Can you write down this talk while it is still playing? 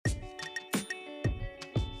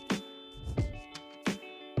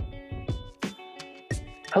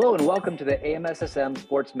Hello and welcome to the AMSSM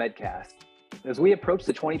Sports Medcast. As we approach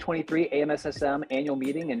the 2023 AMSSM annual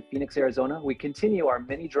meeting in Phoenix, Arizona, we continue our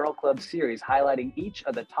mini journal club series highlighting each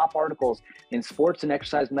of the top articles in sports and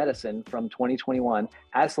exercise medicine from 2021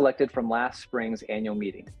 as selected from last spring's annual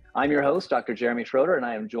meeting. I'm your host, Dr. Jeremy Schroeder, and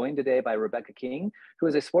I am joined today by Rebecca King, who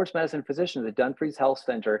is a sports medicine physician at the Dumfries Health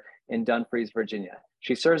Center in Dumfries, Virginia.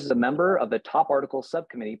 She serves as a member of the Top Articles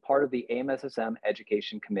Subcommittee, part of the AMSSM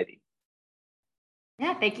Education Committee.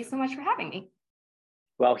 Yeah, thank you so much for having me.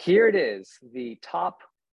 Well, here it is, the top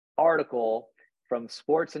article from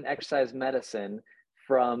Sports and Exercise Medicine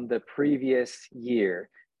from the previous year.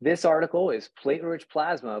 This article is Platelet-Rich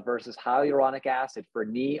plasma versus hyaluronic acid for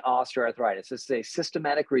knee osteoarthritis. This is a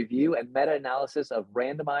systematic review and meta-analysis of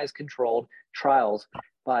randomized controlled trials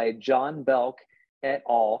by John Belk et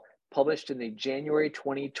al., published in the January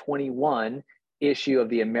 2021 issue of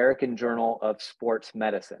the American Journal of Sports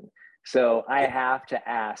Medicine. So I have to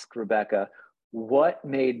ask, Rebecca, what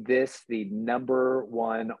made this the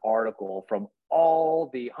 #1 article from all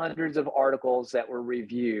the hundreds of articles that were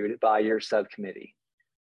reviewed by your subcommittee?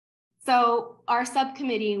 So our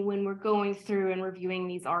subcommittee, when we're going through and reviewing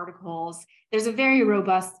these articles, there's a very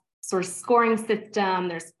robust sort of scoring system.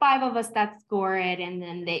 There's 5 of us that score it, and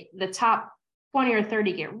then the top 20 or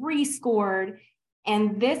 30 get rescored.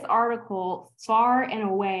 And this article far and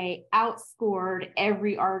away outscored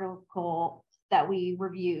every article that we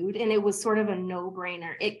reviewed. And it was sort of a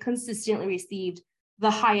no-brainer. It consistently received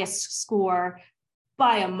the highest score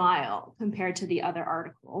by a mile compared to the other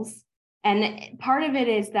articles. And part of it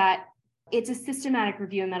is that it's a systematic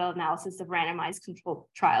review and meta-analysis of randomized controlled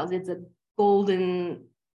trials. It's a golden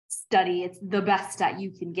study. It's the best that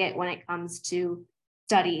you can get when it comes to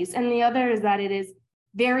studies. And the other is that it is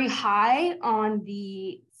very high on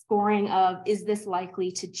the scoring of, is this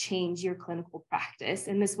likely to change your clinical practice?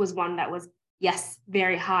 And this was one that was, yes,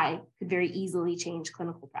 very high, could very easily change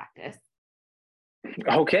clinical practice.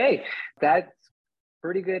 Okay, that's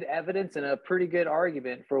pretty good evidence and a pretty good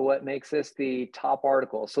argument for what makes this the top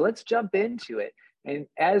article. So let's jump into it. And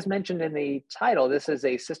as mentioned in the title, this is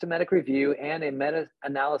a systematic review and a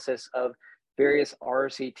meta-analysis of various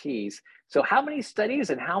RCTs. So how many studies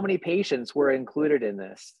and how many patients were included in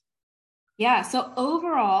this? Yeah, so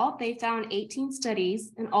overall, they found 18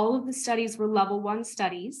 studies, and all of the studies were level 1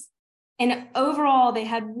 studies. And overall, they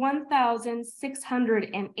had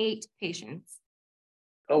 1,608 patients.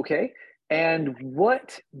 Okay. And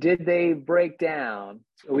what did they break down?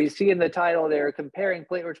 We see in the title they're comparing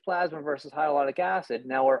platelet-rich plasma versus hyaluronic acid.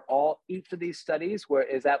 Now, are each of these studies,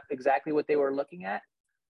 is that exactly what they were looking at?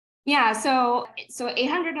 Yeah, so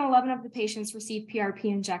 811 of the patients received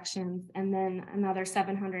PRP injections, and then another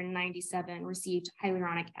 797 received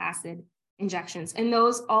hyaluronic acid injections. And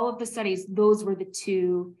all of the studies, those were the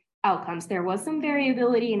 2 outcomes. There was some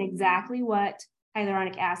variability in exactly what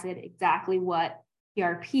hyaluronic acid, exactly what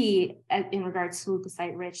PRP in regards to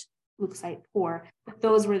leukocyte-rich, leukocyte-poor, but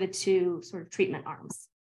those were the 2 sort of treatment arms.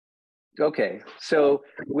 Okay, so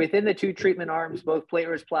within the 2 treatment arms, both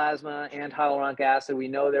platelet-rich plasma and hyaluronic acid, we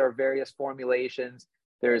know there are various formulations.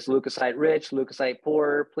 There's leukocyte-rich,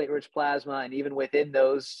 leukocyte-poor, platelet-rich plasma, and even within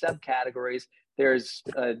those subcategories, there's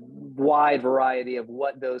a wide variety of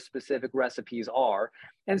what those specific recipes are.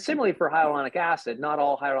 And similarly for hyaluronic acid, not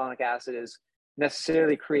all hyaluronic acid is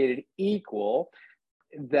necessarily created equal,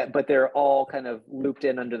 but they're all kind of looped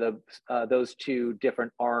in under those 2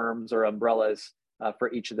 different arms or umbrellas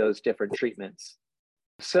for each of those different treatments.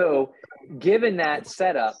 So given that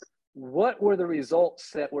setup, what were the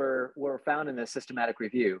results that were found in this systematic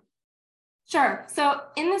review? Sure. So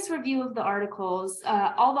in this review of the articles,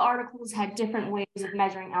 all the articles had different ways of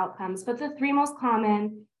measuring outcomes, but the 3 most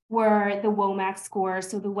common were the WOMAC score,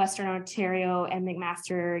 so the Western Ontario and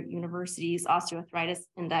McMaster University's Osteoarthritis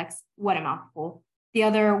Index. What a mouthful. The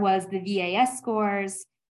other was the VAS scores,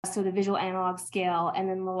 so the Visual Analog Scale, and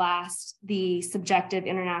then the last, the Subjective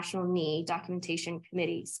International Knee Documentation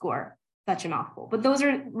Committee score. Such a mouthful. But those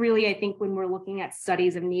are really, I think, when we're looking at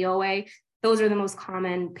studies of knee OA, those are the most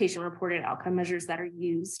common patient-reported outcome measures that are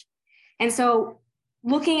used. And so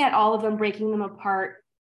looking at all of them, breaking them apart,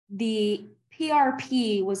 the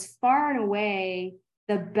PRP was far and away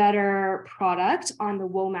the better product on the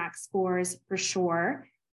WOMAC scores for sure.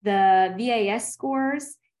 The VAS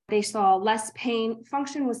scores, they saw less pain,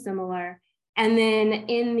 function was similar. And then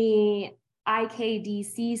in the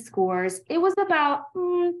IKDC scores, it was about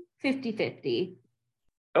 50-50.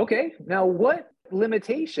 Okay, now what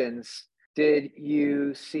limitations did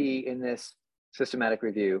you see in this systematic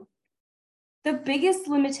review? The biggest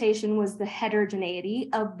limitation was the heterogeneity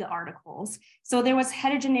of the articles. So there was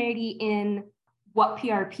heterogeneity in what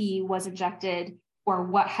PRP was injected or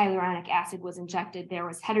what hyaluronic acid was injected. There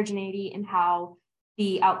was heterogeneity in how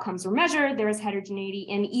the outcomes were measured. There was heterogeneity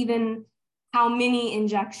in even how many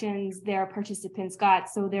injections their participants got.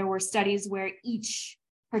 So there were studies where each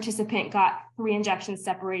participant got 3 injections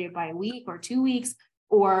separated by a week or 2 weeks,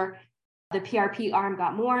 or the PRP arm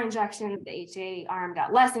got more injections, the HA arm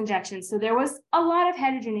got less injections. So there was a lot of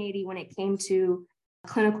heterogeneity when it came to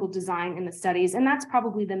clinical design in the studies. And that's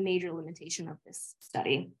probably the major limitation of this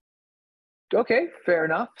study. Okay, fair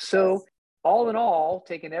enough. So all in all,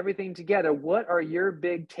 taking everything together, what are your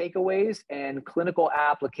big takeaways and clinical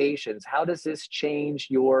applications? How does this change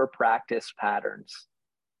your practice patterns?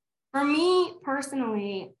 For me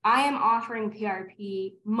personally, I am offering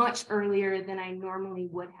PRP much earlier than I normally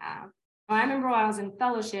would have. I remember when I was in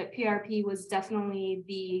fellowship, PRP was definitely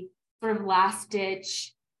the sort of last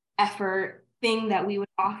ditch effort thing that we would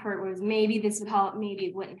offer. It was maybe this would help, maybe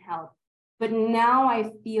it wouldn't help. But now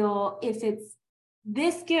I feel if it's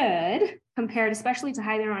this good compared especially to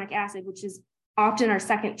hyaluronic acid, which is often our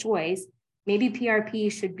second choice, maybe PRP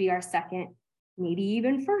should be our second, maybe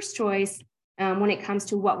even first choice when it comes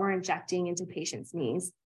to what we're injecting into patients'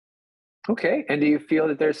 knees. Okay, and do you feel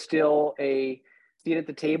that there's still a seat at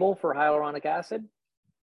the table for hyaluronic acid?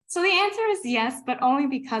 So the answer is yes, but only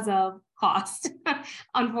because of cost,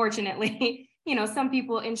 unfortunately. Some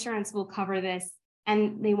people, insurance will cover this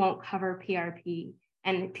and they won't cover PRP.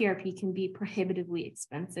 And PRP can be prohibitively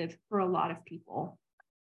expensive for a lot of people.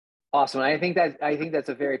 Awesome. I think that's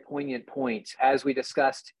a very poignant point. As we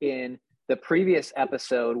discussed in the previous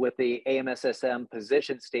episode with the AMSSM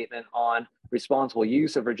position statement on responsible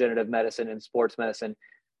use of regenerative medicine in sports medicine,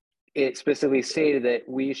 it specifically stated that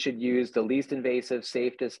we should use the least invasive,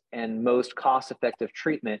 safest, and most cost-effective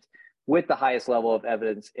treatment with the highest level of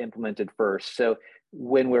evidence implemented first. So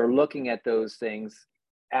when we're looking at those things,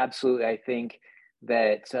 absolutely, I think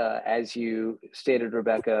that as you stated,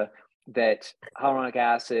 Rebecca, that hyaluronic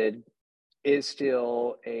acid is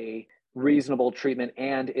still a reasonable treatment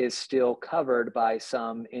and is still covered by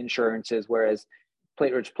some insurances, whereas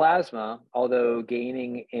platelet-rich plasma, although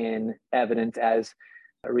gaining in evidence as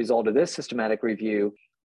a result of this systematic review,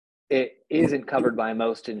 it isn't covered by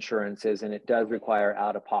most insurances and it does require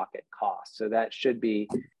out-of-pocket costs. So that should be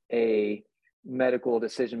a medical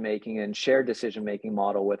decision-making and shared decision-making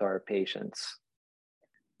model with our patients.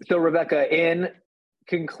 So Rebecca, in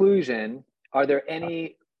conclusion, are there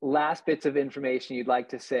any last bits of information you'd like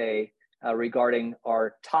to say regarding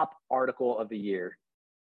our top article of the year?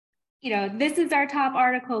 This is our top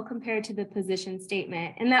article compared to the position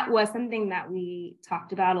statement. And that was something that we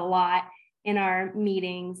talked about a lot in our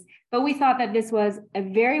meetings, but we thought that this was a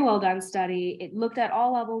very well done study. It looked at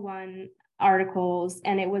all level 1 articles,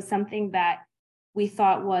 and it was something that we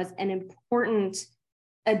thought was an important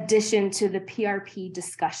addition to the PRP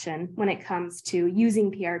discussion when it comes to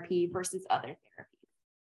using PRP versus other therapies.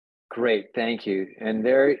 Great, thank you. And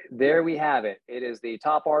there we have it. It is the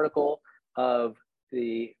top article of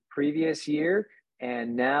the previous year,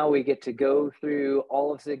 and now we get to go through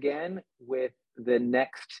all of this again with the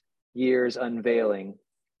next year's unveiling.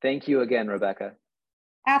 Thank you again, Rebecca.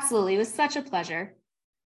 Absolutely, it was such a pleasure.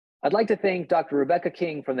 I'd like to thank Dr. Rebecca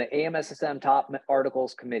King from the AMSSM Top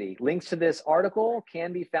Articles Committee. Links to this article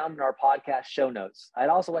can be found in our podcast show notes. I'd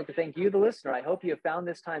also like to thank you, the listener. I hope you have found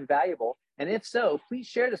this time valuable. And if so, please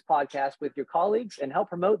share this podcast with your colleagues and help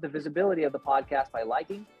promote the visibility of the podcast by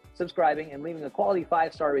liking, subscribing, and leaving a quality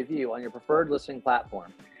 5-star review on your preferred listening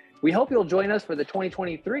platform. We hope you'll join us for the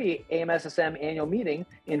 2023 AMSSM annual meeting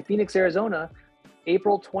in Phoenix, Arizona,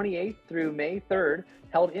 April 28th through May 3rd,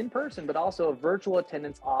 held in person, but also a virtual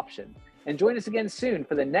attendance option. And join us again soon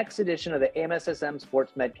for the next edition of the AMSSM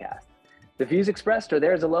Sports Medcast. The views expressed are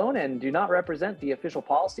theirs alone and do not represent the official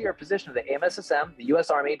policy or position of the AMSSM, the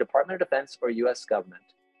U.S. Army, Department of Defense, or U.S. government.